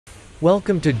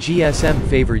Welcome to GSM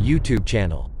Favor YouTube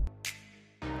channel.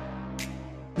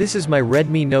 This is my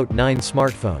Redmi Note 9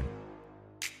 smartphone.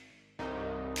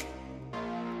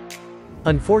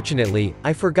 Unfortunately,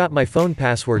 I forgot my phone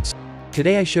passwords.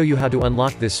 Today I show you how to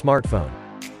unlock this smartphone.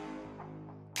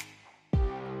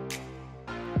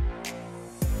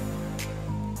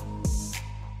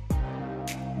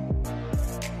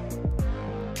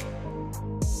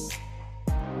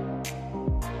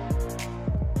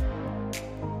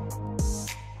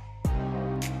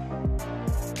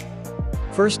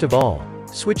 First of all,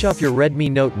 switch off your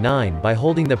Redmi Note 9 by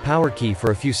holding the power key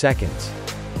for a few seconds.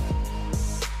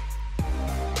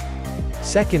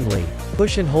 Secondly,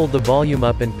 push and hold the volume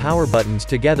up and power buttons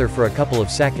together for a couple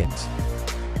of seconds.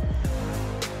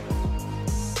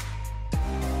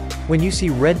 When you see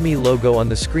Redmi logo on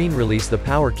the screen, release the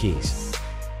power keys.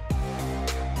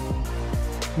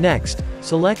 Next,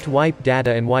 select Wipe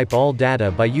Data and wipe all data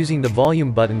by using the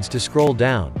volume buttons to scroll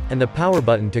down, and the power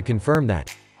button to confirm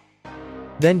that.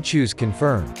 Then choose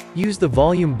Confirm. Use the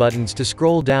volume buttons to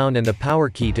scroll down and the power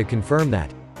key to confirm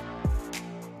that.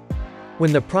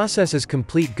 When the process is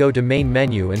complete, go to Main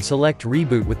menu and select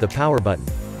Reboot with the power button.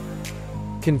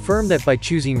 Confirm that by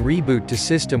choosing Reboot to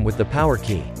System with the power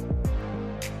key.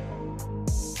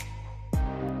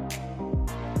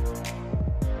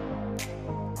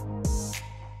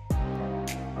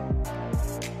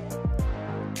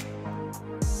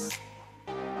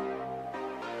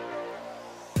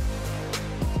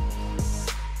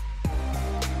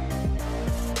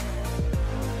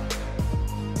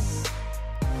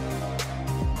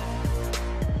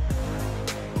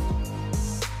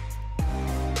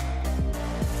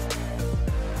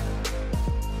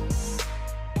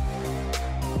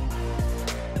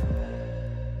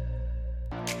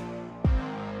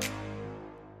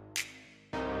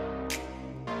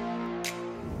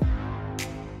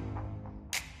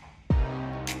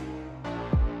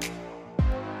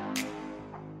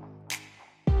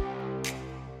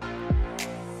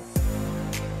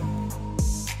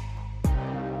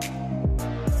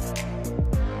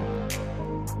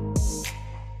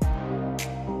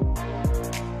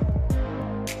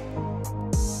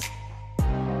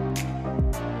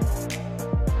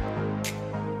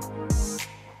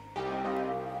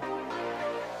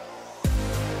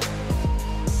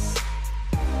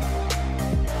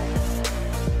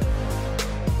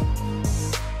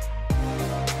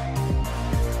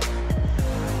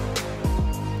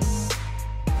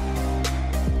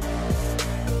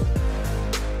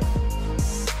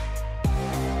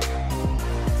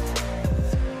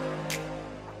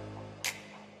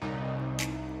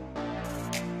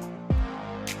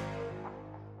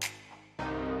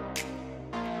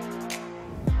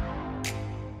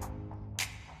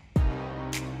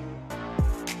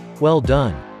 Well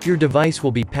done. Your device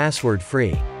will be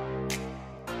password-free.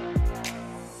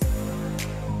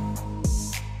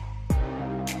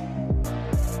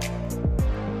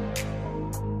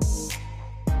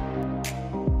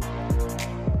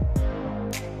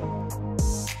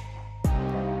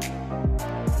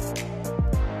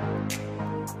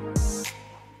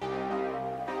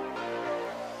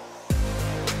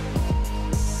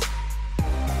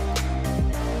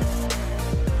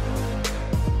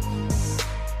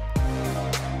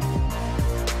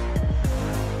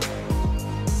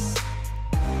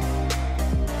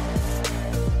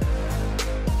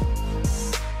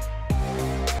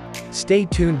 Stay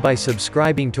tuned by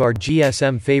subscribing to our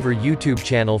GSM Favor YouTube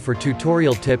channel for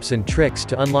tutorial tips and tricks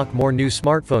to unlock more new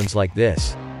smartphones like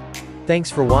this. Thanks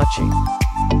for watching.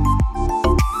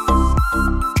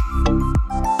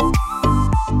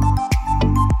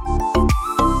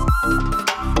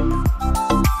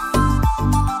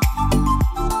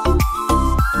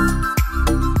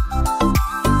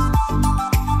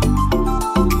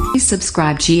 Please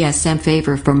subscribe GSM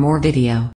Favor for more video.